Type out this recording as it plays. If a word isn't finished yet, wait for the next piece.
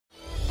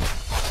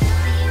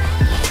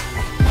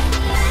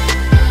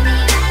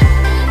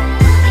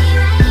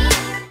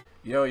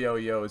Yo, yo,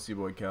 yo, it's your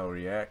boy Cal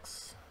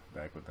Reacts,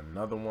 back with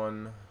another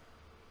one.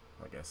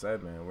 Like I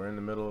said, man, we're in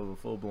the middle of a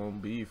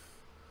full-blown beef.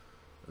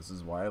 This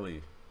is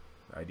Wiley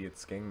Eediyat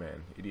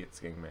Skengman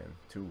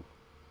 2.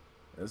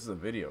 This is a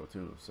video,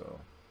 too, so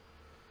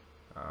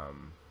I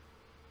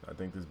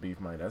think this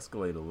beef might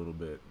escalate a little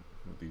bit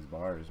with these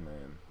bars,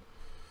 man.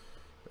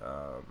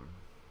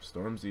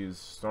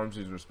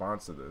 Stormzy's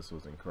response to this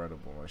was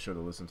incredible. I should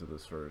have listened to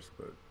this first,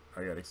 but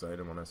I got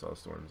excited when I saw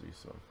Stormzy,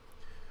 so...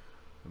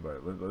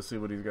 But let's see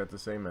what he's got to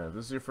say, man. If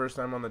this is your first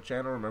time on the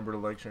channel, remember to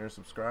like, share, and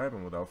subscribe.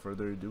 And without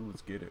further ado,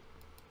 let's get it.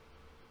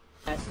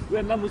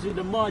 When man was with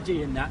the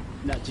Margie and that,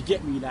 to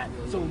get me that.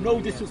 So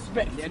no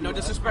disrespect. Yeah, no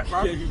disrespect,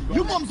 bro. Yeah,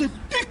 your mum's a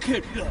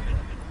dickhead.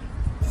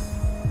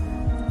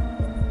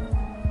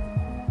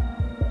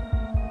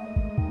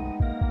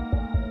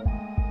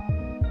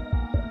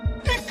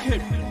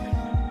 Dickhead.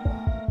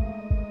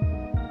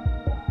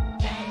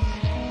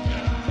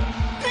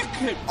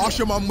 Dickhead. Ask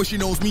your mum where she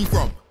knows me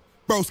from.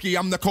 Broski,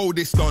 I'm the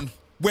coldest on.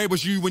 Where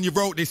was you when you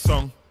wrote this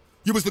song?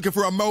 You was looking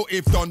for a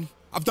motive, Don.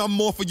 I've done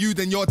more for you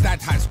than your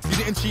dad has. You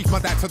didn't cheat my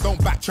dad, so don't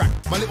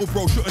backtrack. My little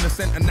bro shouldn't have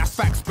sent, and that's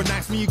facts. But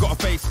nice me, you got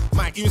a face.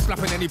 Mike, you ain't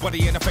slapping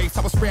anybody in the face.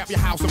 I will spray up your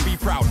house and be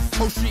proud.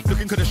 Whole street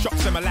looking could have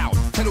shots them allowed.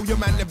 Tell all your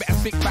man they better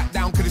sit back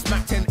down, cause this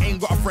Mac 10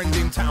 ain't got a friend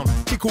in town.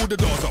 Kick all the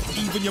doors up,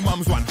 even your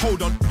mum's one.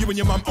 Hold on, you and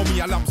your mum owe me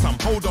a lump sum.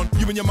 Hold on,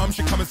 you and your mum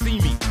should come and see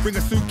me. Bring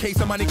a suitcase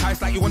of money,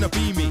 guys, like you wanna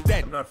be me.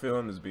 Dead. I'm not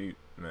feeling this beat,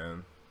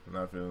 man. I'm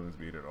not feeling this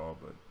beat at all,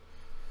 but...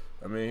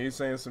 I mean, he's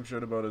saying some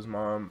shit about his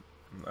mom.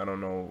 I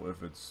don't know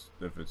if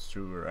it's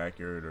true or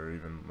accurate or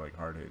even like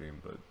hard hitting,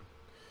 but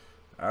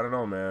I don't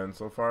know, man.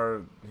 So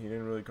far, he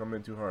didn't really come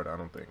in too hard. I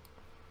don't think.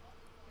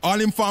 All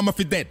in farmer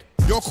for dead.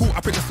 You're caught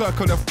up in the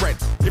circle of bread.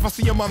 If I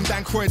see your mum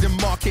down Croydon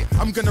Market,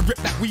 I'm gonna rip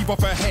that weave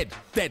off her head.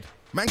 Dead.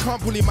 Man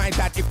can't bully my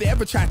dad. If they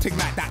ever try to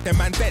like that, then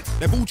man dead.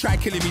 They've all tried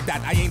killing me,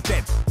 dad. I ain't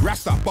dead.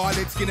 Rasta,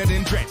 bald-head, skinner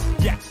than dread.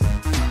 Yeah.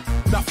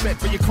 Enough said,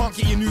 but you can't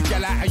get your new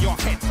gal out of your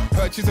head.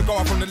 Purchase a go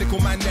up from the little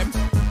man them.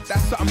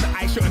 That's something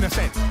that I shouldn't have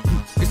said.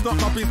 It's not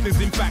my business,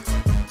 in fact.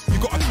 You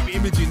gotta keep your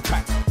image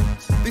intact.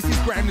 This is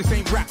grime, this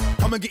ain't rap.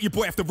 Come and get your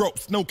boy off the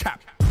ropes, no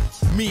cap.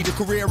 Me, the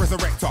career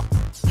resurrector.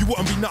 You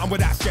wouldn't be nothing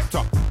without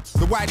Skepta.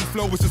 The Wiley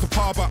flow was just a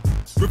par, but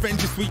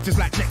revenge is sweet just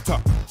like nectar.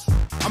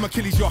 I'm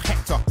Achilles, you're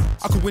Hector.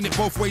 I could win it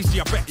both ways,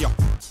 G, I bet ya.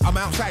 I'm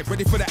outside,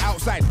 ready for the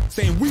outside,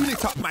 saying wheel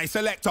it up, my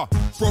selector.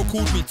 Bro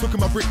called me, took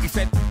him a brick, he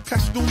said,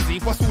 Clash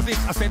Stormzy, what's all this?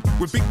 I said,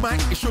 with Big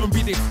Mike, it shouldn't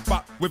be this,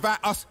 but without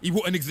us, he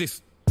wouldn't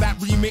exist. That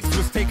remix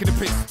was taking a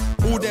piss.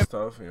 All that was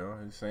tough, you know.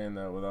 He's saying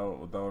that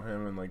without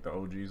him and like the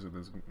OGs of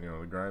this, you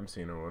know, the grime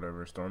scene or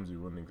whatever, Stormzy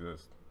wouldn't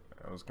exist.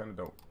 That was kind of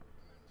dope.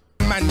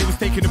 Man, they was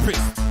taking a piss.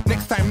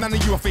 Next time, none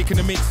of you are faking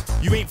the mix.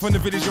 You ain't from the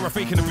village, you're a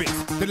faking the bits.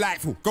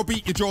 Delightful, go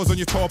beat your jaws on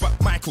your tour, but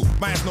Michael,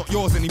 mine's not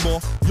yours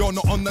anymore. You're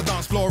not on the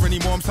dance floor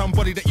anymore. I'm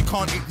somebody that you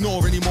can't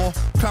ignore anymore.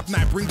 Club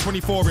night, bring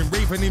 24 in,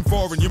 raving in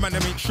foreign. Your man,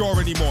 them ain't sure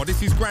anymore.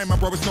 This is grime, my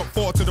bro, it's not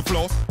four to the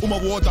floor. All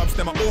my war dubs,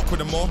 them are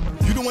awkward and more.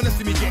 You don't wanna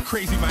see me get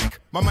crazy, Mike.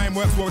 My mind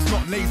works well, it's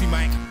not lazy,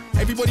 Mike.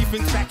 Everybody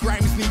thinks that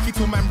grime is sneaky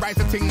till man rides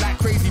a ting like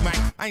crazy, Mike.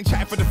 I ain't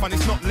chatting for the fun,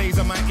 it's not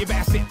laser, Mike. You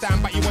better sit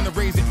down, but you wanna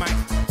raise it, Mike.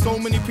 So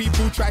many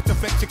people try to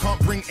flex, you can't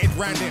bring Ed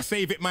round there,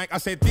 save it, Mike. I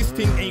said this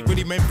thing ain't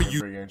really meant for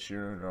you. Bring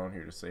Sheeran around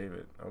here to save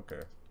it.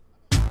 Okay.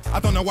 I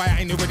don't know why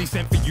I ain't already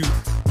sent for you.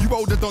 You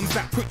older dons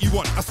that put you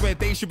on, I swear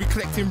they should be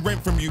collecting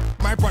rent from you.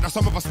 My brother,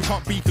 some of us we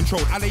can't be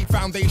controlled. I laid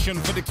foundation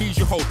for the keys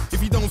you hold.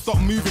 If you don't stop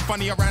moving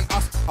funny around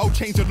us, I'll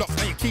change the locks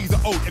and your keys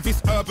are old. If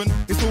it's urban,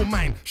 it's all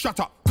mine. Shut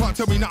up, can't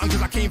tell me nothing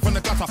cause I came from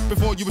the gutter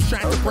before you was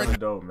trying to break.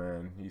 Dope,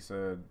 man. He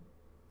said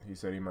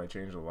he might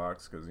change the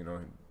locks because, you know,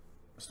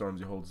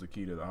 Stormzy holds the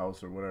key to the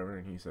house or whatever,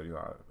 and he said, you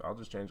know, I'll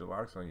just change the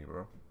locks on you,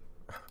 bro.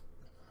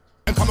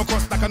 And come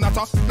across like a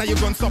nutter. Now you're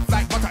gone soft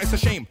like butter, it's a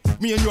shame.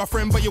 Me and you are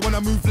friends, but you wanna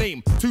move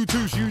lame. 2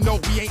 2s, you know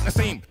we ain't the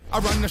same. I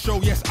run the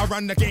show, yes, I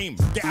run the game.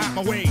 Get out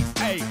my way,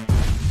 hey.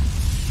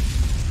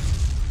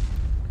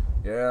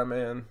 Yeah,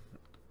 man.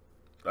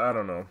 I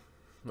don't know.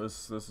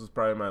 This is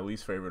probably my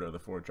least favorite of the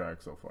 4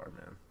 tracks so far,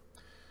 man.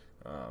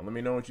 Let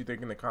me know what you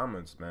think in the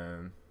comments,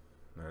 man.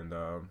 And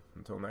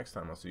until next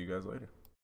time, I'll see you guys later.